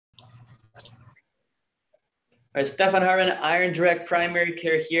All right, Stefan Harmon, Iron Direct Primary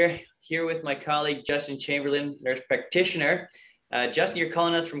Care here with my colleague, Justin Chamberlain, nurse practitioner. Justin, you're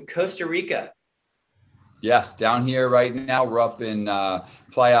calling us from Costa Rica. Yes, down here right now, we're up in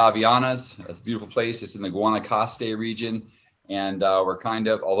Playa Avianas. It's a beautiful place. It's in the Guanacaste region. And we're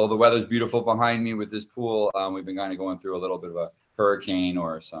although the weather's beautiful behind me with this pool, we've been kind of going through a little bit of a hurricane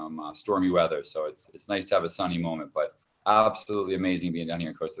or some stormy weather. So it's nice to have a sunny moment, but absolutely amazing being down here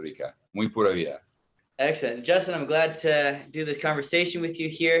in Costa Rica. Muy pura vida. Excellent. Justin, I'm glad to do this conversation with you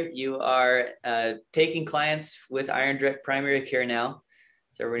here. You are taking clients with Iron Direct Primary Care now.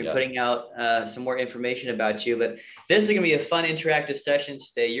 So we're going to be putting out some more information about you. But this is going to be a fun interactive session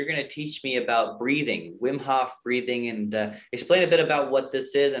today. You're going to teach me about breathing, Wim Hof breathing, and explain a bit about what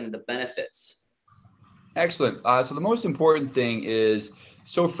this is and the benefits. Excellent. So the most important thing is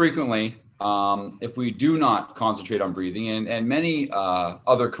so frequently, if we do not concentrate on breathing, and many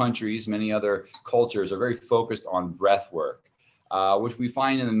other countries, many other cultures are very focused on breath work, which we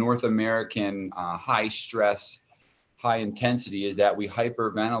find in the North American high stress, high intensity, is that we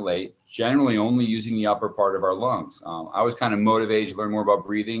hyperventilate, generally only using the upper part of our lungs. I was kind of motivated to learn more about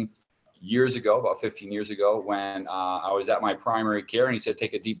breathing years ago, about 15 years ago, when I was at my primary care and he said,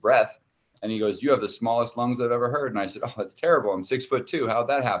 take a deep breath. And he goes, you have the smallest lungs I've ever heard. And I said, oh, that's terrible. I'm 6'2". How'd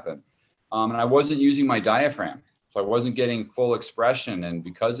that happen? And I wasn't using my diaphragm. So I wasn't getting full expression. And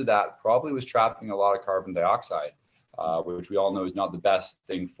because of that, probably was trapping a lot of carbon dioxide, which we all know is not the best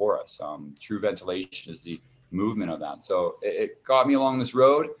thing for us. True ventilation is the movement of that. So it got me along this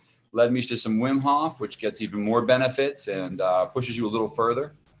road, led me to some Wim Hof, which gets even more benefits and pushes you a little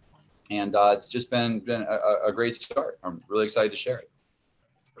further. And it's just been a great start. I'm really excited to share it.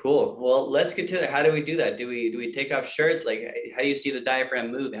 Cool. Well, let's get to it. How do we do that? Do we take off shirts? Like, how do you see the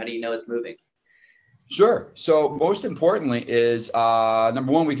diaphragm move? How do you know it's moving? Sure. So most importantly is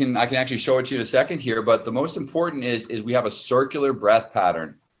number one, I can actually show it to you in a second here, but the most important is we have a circular breath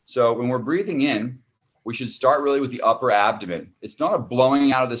pattern. So when we're breathing in, we should start really with the upper abdomen. It's not a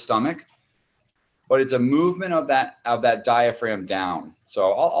blowing out of the stomach, but it's a movement of that diaphragm down.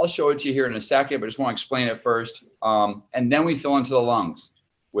 So I'll show it to you here in a second, but just want to explain it first. And then we fill into the lungs.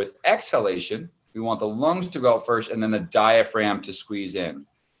 With exhalation, we want the lungs to go out first and then the diaphragm to squeeze in.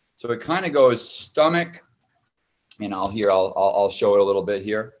 So it kind of goes stomach, and I'll show it a little bit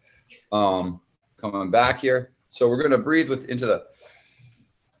here. Coming back here. So we're going to breathe into the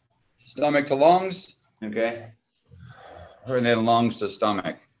stomach to lungs. Okay. And then lungs to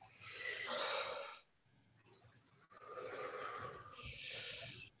stomach.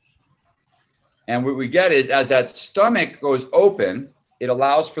 And what we get is as that stomach goes open, it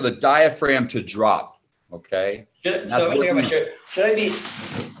allows for the diaphragm to drop. Okay. Should I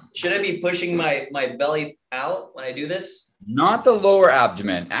be pushing my belly out when I do this? Not the lower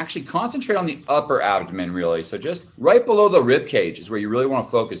abdomen. Actually, concentrate on the upper abdomen, really. So just right below the rib cage is where you really want to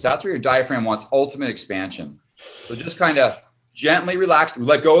focus. That's where your diaphragm wants ultimate expansion. So just kind of gently relax.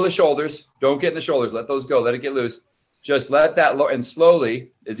 Let go of the shoulders. Don't get in the shoulders. Let those go. Let it get loose. Just let that and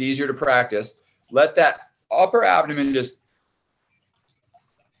slowly, it's easier to practice. Let that upper abdomen just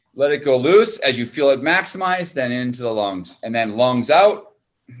let it go loose as you feel it maximize, then into the lungs, and then lungs out,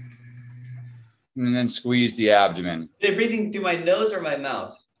 and then squeeze the abdomen. Are you breathing through my nose or my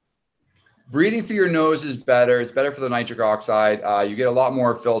mouth? Breathing through your nose is better. It's better for the nitric oxide. You get a lot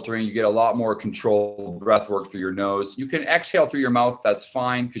more filtering. You get a lot more controlled breath work through your nose. You can exhale through your mouth. That's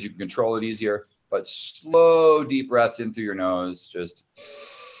fine because you can control it easier. But slow, deep breaths in through your nose. Just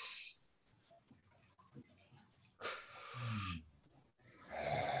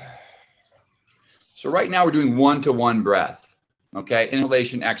so right now we're doing 1-to-1 breath, okay?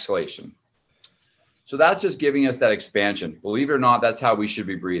 Inhalation, exhalation. So that's just giving us that expansion. Believe it or not, that's how we should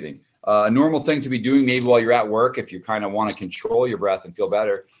be breathing. A normal thing to be doing maybe while you're at work, if you kind of want to control your breath and feel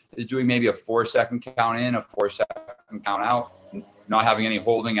better, is doing maybe a 4-second count in, a 4-second count out, not having any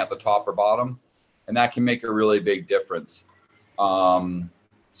holding at the top or bottom. And that can make a really big difference.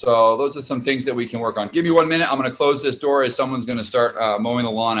 So those are some things that we can work on. Give me 1 minute. I'm going to close this door as someone's going to start mowing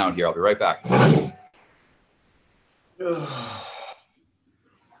the lawn out here. I'll be right back.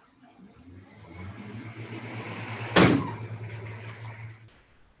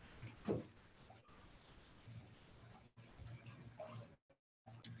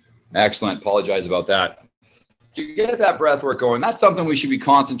 Excellent. Apologize about that. To get that breath work going, that's something we should be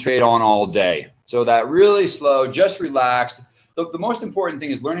concentrating on all day. So that really slow, just relaxed. The most important thing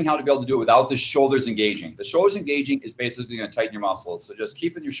is learning how to be able to do it without the shoulders engaging. The shoulders engaging is basically going to tighten your muscles. So just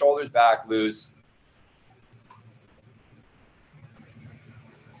keeping your shoulders back loose.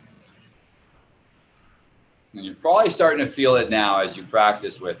 And you're probably starting to feel it now as you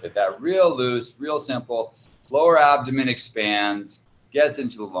practice with it. That real loose, real simple. lower abdomen expands, gets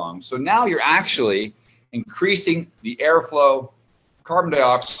into the lungs. So now you're actually increasing the airflow, carbon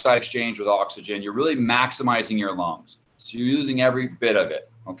dioxide exchange with oxygen. You're really maximizing your lungs. So you're using every bit of it,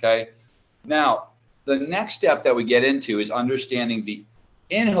 okay? Now, the next step that we get into is understanding the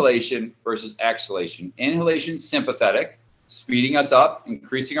inhalation versus exhalation. Inhalation, sympathetic, speeding us up,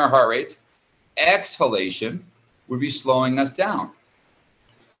 increasing our heart rates. Exhalation would be slowing us down.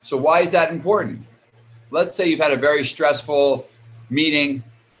 So why is that important? Let's say you've had a very stressful meeting.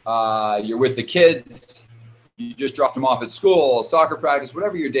 You're with the kids. You just dropped them off at school, soccer practice,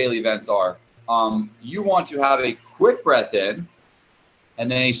 whatever your daily events are. You want to have a quick breath in and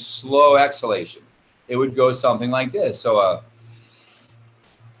then a slow exhalation. It would go something like this. So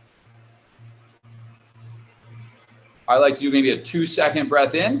I like to do maybe a 2-second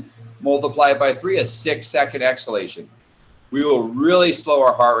breath in, multiply it by 3, a 6-second exhalation. We will really slow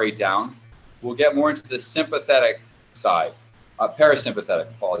our heart rate down. We'll get more into the sympathetic side. Parasympathetic,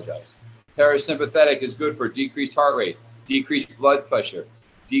 apologize. Parasympathetic is good for decreased heart rate, decreased blood pressure,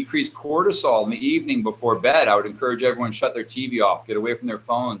 decreased cortisol in the evening before bed. I would encourage everyone to shut their TV off, get away from their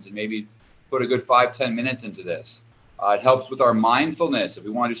phones, and maybe put a good 5-10 minutes into this. It helps with our mindfulness. If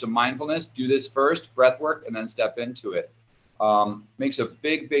we want to do some mindfulness, do this first, breath work, and then step into it. Makes a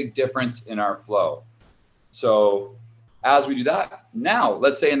big, big difference in our flow. So as we do that, now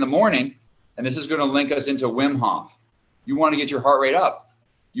let's say in the morning, and this is going to link us into Wim Hof. You want to get your heart rate up.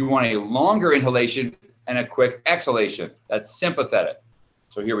 You want a longer inhalation and a quick exhalation. That's sympathetic.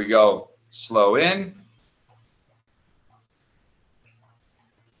 So here we go. Slow in.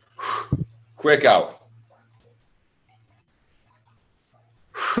 Quick out.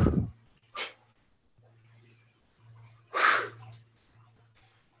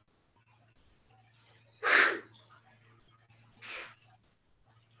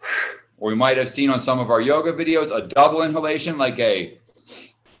 Or we might have seen on some of our yoga videos, a double inhalation, like a.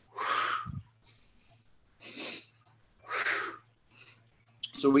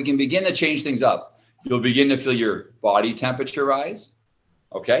 So we can begin to change things up. You'll begin to feel your body temperature rise,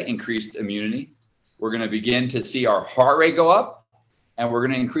 okay? Increased immunity. We're gonna begin to see our heart rate go up, and we're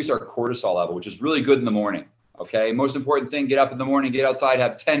gonna increase our cortisol level, which is really good in the morning, okay? Most important thing, get up in the morning, get outside,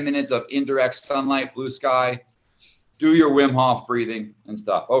 have 10 minutes of indirect sunlight, blue sky, do your Wim Hof breathing and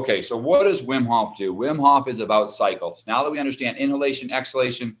stuff. Okay, so what does Wim Hof do? Wim Hof is about cycles. Now that we understand inhalation,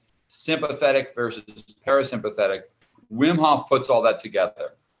 exhalation, sympathetic versus parasympathetic, Wim Hof puts all that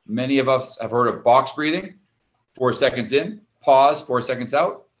together. Many of us have heard of box breathing, 4 seconds in, pause, 4 seconds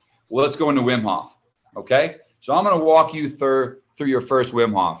out. Well, let's go into Wim Hof, okay? So I'm gonna walk you through your first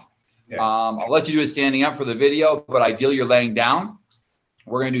Wim Hof. Yeah. I'll let you do it standing up for the video, but ideally you're laying down.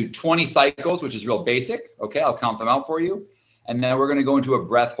 We're going to do 20 cycles, which is real basic. Okay, I'll count them out for you. And then we're going to go into a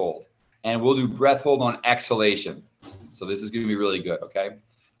breath hold. And we'll do breath hold on exhalation. So this is going to be really good, okay?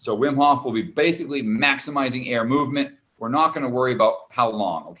 So Wim Hof will be basically maximizing air movement. We're not going to worry about how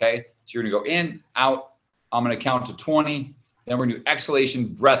long, okay? So you're going to go in, out. I'm going to count to 20. Then we're going to do exhalation,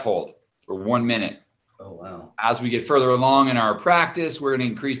 breath hold for 1 minute. Oh, wow. As we get further along in our practice, we're going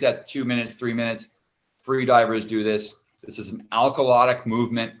to increase that to 2 minutes, 3 minutes. Free divers do this. This is an alkalotic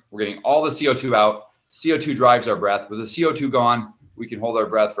movement. We're getting all the CO2 out. CO2 drives our breath. With the CO2 gone, we can hold our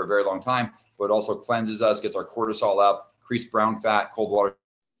breath for a very long time, but it also cleanses us, gets our cortisol up, increased brown fat, cold water.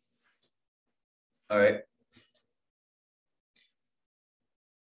 All right.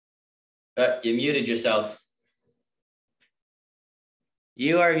 You muted yourself.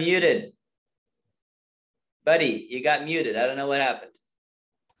 You are muted. Buddy, you got muted. I don't know what happened.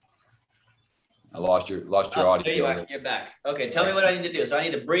 I lost your audio. There you are. You're back. Okay, tell me what I need to do. So I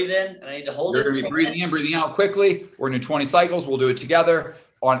need to breathe in and I need to hold it. You're going to be breathing in, breathing out quickly. We're going to do 20 cycles. We'll do it together.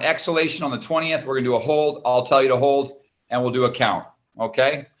 On exhalation on the 20th, we're going to do a hold. I'll tell you to hold and we'll do a count.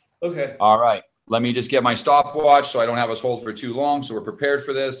 Okay? Okay. All right. Let me just get my stopwatch so I don't have us hold for too long. So we're prepared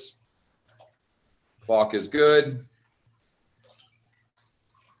for this. Clock is good.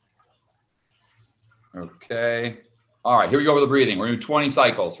 Okay. All right, here we go with the breathing. We're going to do 20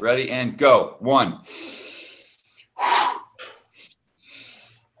 cycles. Ready and go. 1.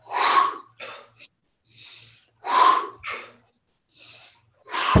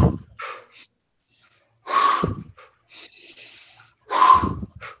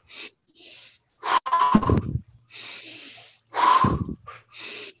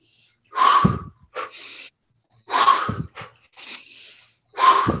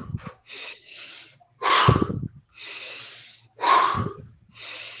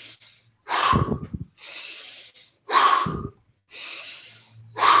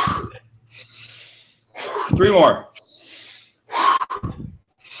 3 more.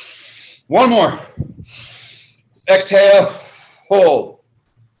 1 more. Exhale, hold.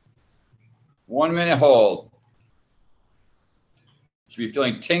 1 minute hold. You should be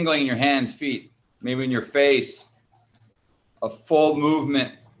feeling tingling in your hands, feet, maybe in your face. A full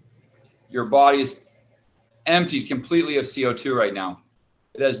movement. Your body is emptied completely of CO2 right now.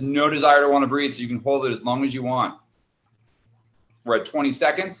 It has no desire to want to breathe, so you can hold it as long as you want. We're at 20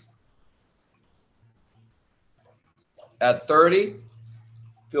 seconds. At 30,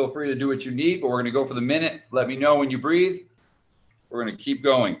 feel free to do what you need, but we're going to go for the minute. Let me know when you breathe. We're going to keep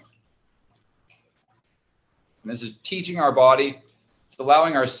going. And this is teaching our body. It's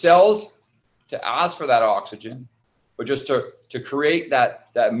allowing our cells to ask for that oxygen, but just to create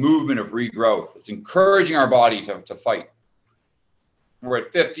that movement of regrowth. It's encouraging our body to fight. We're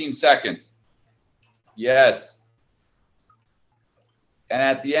at 15 seconds. Yes. And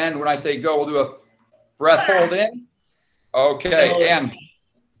at the end, when I say go, we'll do a breath hold in. Okay, and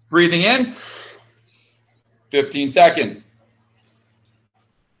breathing in. 15 seconds.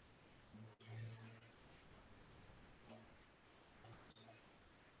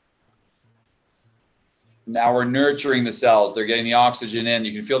 Now we're nurturing the cells. They're getting the oxygen in.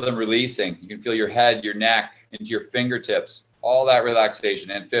 You can feel them releasing. You can feel your head, your neck, into your fingertips. All that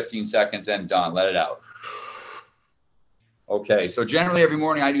relaxation. And 15 seconds and done. Let it out. Okay, so generally every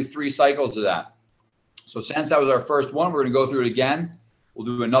morning I do 3 cycles of that. So since that was our first one, we're going to go through it again. We'll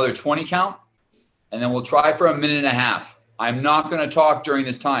do another 20 count, and then we'll try for a minute and a half. I'm not going to talk during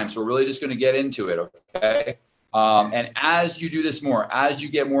this time, so we're really just going to get into it, okay? And as you do this more, as you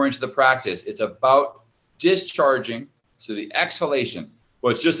get more into the practice, it's about discharging, so the exhalation,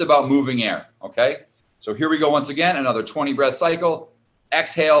 well, it's just about moving air, okay? So here we go once again, another 20 breath cycle.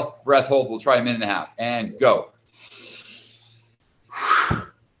 Exhale, breath hold. We'll try a minute and a half, and go.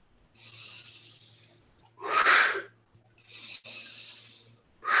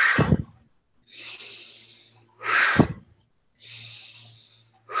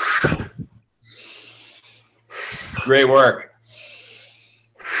 Great work.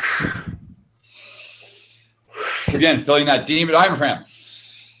 Again, filling that diaphragm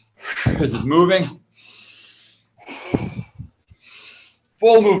because it's moving.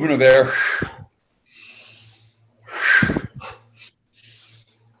 Full movement of air.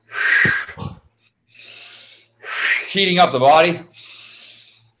 Heating up the body.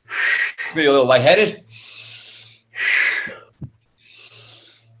 Maybe a little lightheaded.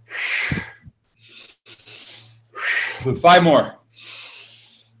 With 5 more.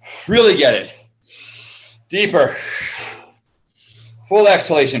 Really get it. Deeper. Full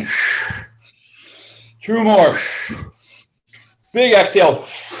exhalation. 2 more. Big exhale.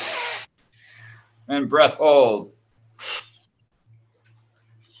 And breath hold.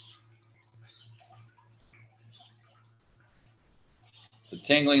 The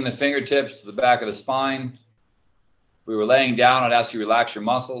tingling in the fingertips to the back of the spine. If we were laying down, I'd ask you to relax your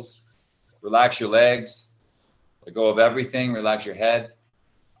muscles. Relax your legs. Let go of everything. Relax your head.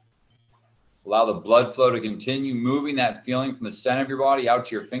 Allow the blood flow to continue moving that feeling from the center of your body out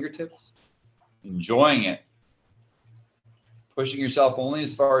to your fingertips. Enjoying it. Pushing yourself only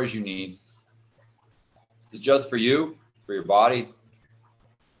as far as you need. This is just for you, for your body. Your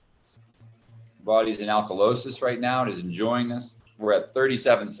body's in alkalosis right now. It is enjoying this. We're at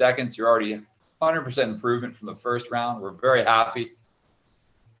 37 seconds. You're already 100% improvement from the first round. We're very happy.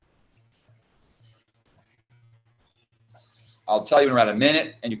 I'll tell you when we're at a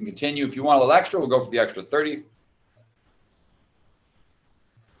minute, and you can continue. If you want a little extra, we'll go for the extra 30.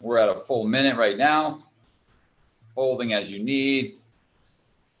 We're at a full minute right now. Holding as you need.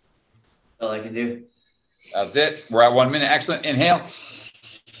 That's all I can do. That's it. We're at 1 minute. Excellent. Inhale.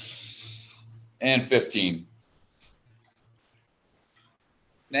 And 15.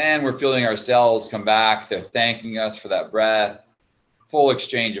 And we're feeling our cells come back. They're thanking us for that breath. Full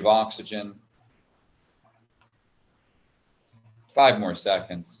exchange of oxygen. 5 more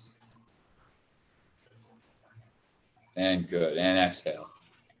seconds. And good. And exhale.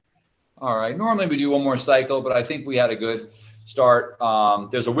 All right. Normally we do 1 more cycle, but I think we had a good start.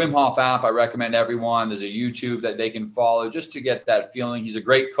 There's a Wim Hof app I recommend everyone. There's a YouTube that they can follow just to get that feeling. He's a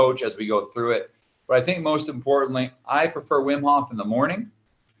great coach as we go through it. But I think most importantly, I prefer Wim Hof in the morning.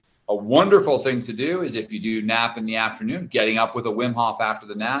 A wonderful thing to do is if you do nap in the afternoon, getting up with a Wim Hof after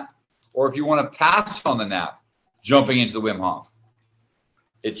the nap. Or if you want to pass on the nap, jumping into the Wim Hof.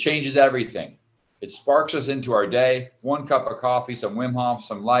 It changes everything. It sparks us into our day. 1 cup of coffee, some Wim Hof,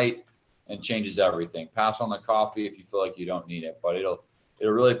 some light, and changes everything. Pass on the coffee if you feel like you don't need it, but it'll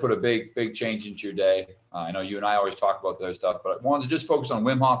really put a big change into your day. I know you and I always talk about those stuff, but I wanted to just focus on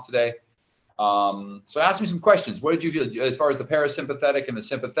Wim Hof today. So ask me some questions. What did you feel as far as the parasympathetic and the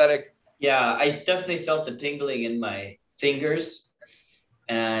sympathetic? Yeah, I definitely felt the tingling in my fingers.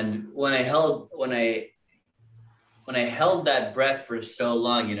 And when I held that breath for so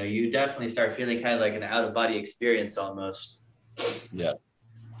long, you definitely start feeling kind of like an out of body experience almost. Yeah,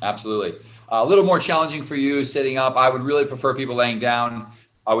 absolutely. A little more challenging for you sitting up. I would really prefer people laying down.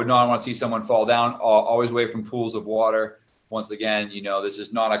 I would not want to see someone fall down. Always away from pools of water. Once again, this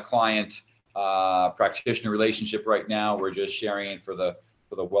is not a client practitioner relationship right now. We're just sharing it for the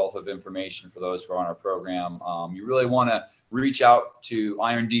wealth of information for those who are on our program. You really want to reach out to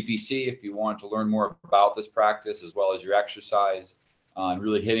Iron DPC if you want to learn more about this practice as well as your exercise, and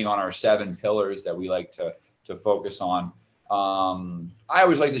really hitting on our 7 pillars that we like to focus on. I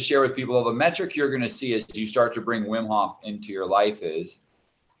always like to share with people, the metric you're going to see as you start to bring Wim Hof into your life is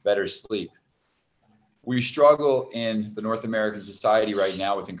better sleep. We struggle in the North American society right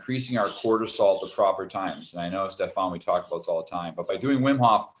now with increasing our cortisol at the proper times. And I know, Stefan, we talk about this all the time, but by doing Wim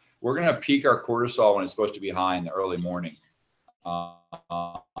Hof, we're going to peak our cortisol when it's supposed to be high in the early morning.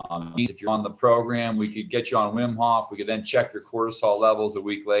 If you're on the program, we could get you on Wim Hof. We could then check your cortisol levels a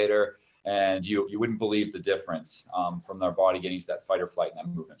week later, and you wouldn't believe the difference from our body getting to that fight or flight in that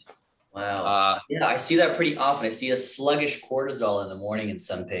movement. Wow. Yeah, I see that pretty often. I see a sluggish cortisol in the morning in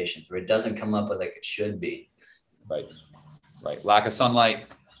some patients where it doesn't come up like it should be. Right. Lack of sunlight,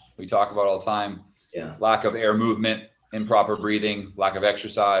 we talk about all the time. Yeah. Lack of air movement, improper breathing, lack of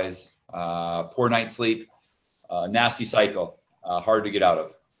exercise, poor night's sleep, nasty cycle, hard to get out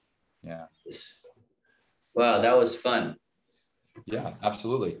of. Yeah. Wow, that was fun. Yeah,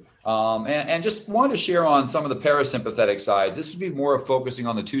 absolutely. And just wanted to share on some of the parasympathetic sides. This would be more of focusing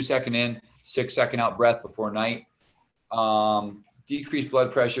on the 2-second in, 6-second out breath before night. Decreased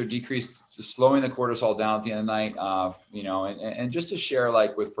blood pressure, just slowing the cortisol down at the end of the night. And just to share,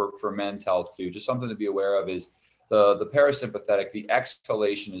 like for men's health too, just something to be aware of is the parasympathetic. The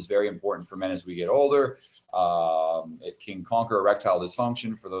exhalation is very important for men as we get older. It can conquer erectile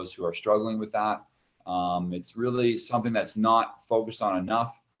dysfunction for those who are struggling with that. It's really something that's not focused on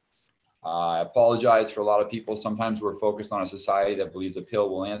enough. I apologize for a lot of people. Sometimes we're focused on a society that believes a pill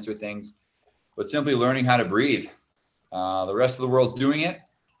will answer things, but simply learning how to breathe. The rest of the world's doing it.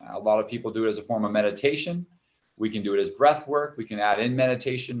 A lot of people do it as a form of meditation. We can do it as breath work. We can add in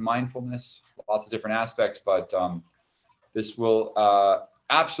meditation, mindfulness, lots of different aspects, but this will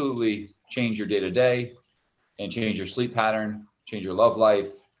absolutely change your day-to-day and change your sleep pattern, change your love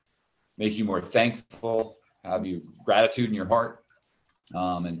life, make you more thankful, have you gratitude in your heart,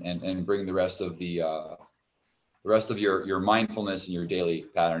 and bring the rest of your mindfulness and your daily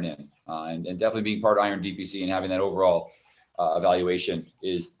pattern in. And definitely being part of Iron DPC and having that overall evaluation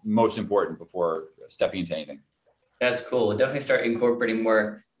is most important before stepping into anything. That's cool. We'll definitely start incorporating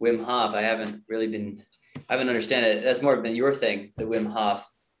more Wim Hof. I haven't understand it. That's more been your thing, the Wim Hof.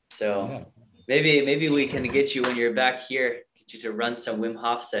 So yeah. Maybe we can get you when you're back here, get you to run some Wim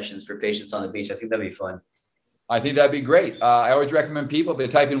Hof sessions for patients on the beach. I think that'd be fun. I think that'd be great. I always recommend people, if they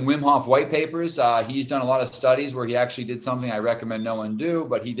type in Wim Hof white papers, he's done a lot of studies where he actually did something I recommend no one do,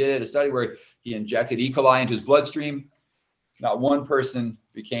 but he did a study where he injected E. coli into his bloodstream. Not one person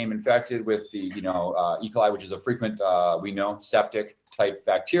became infected with the, E. coli, which is a frequent, septic type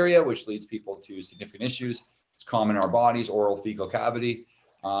bacteria, which leads people to significant issues. It's common in our bodies, oral fecal cavity.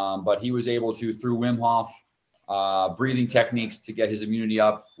 But he was able to, through Wim Hof, breathing techniques to get his immunity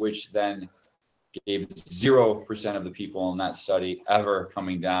up, which then gave 0% of the people in that study ever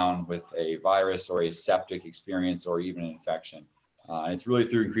coming down with a virus or a septic experience or even an infection. And it's really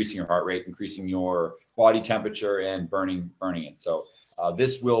through increasing your heart rate, increasing your body temperature, and burning it. So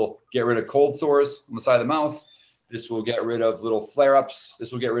this will get rid of cold sores on the side of the mouth. This will get rid of little flare-ups.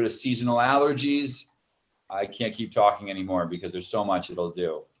 This will get rid of seasonal allergies. I can't keep talking anymore because there's so much it'll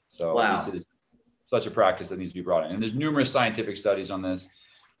do. So wow. This is such a practice that needs to be brought in. And there's numerous scientific studies on this.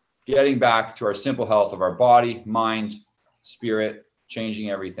 Getting back to our simple health of our body, mind, spirit, changing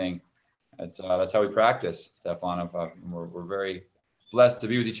everything. That's how we practice, Stefan. We're very blessed to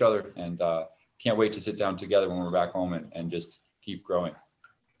be with each other, and can't wait to sit down together when we're back home and just keep growing.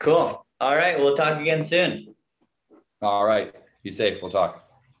 Cool. All right. We'll talk again soon. All right. Be safe. We'll talk.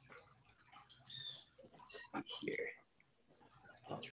 Let's see here.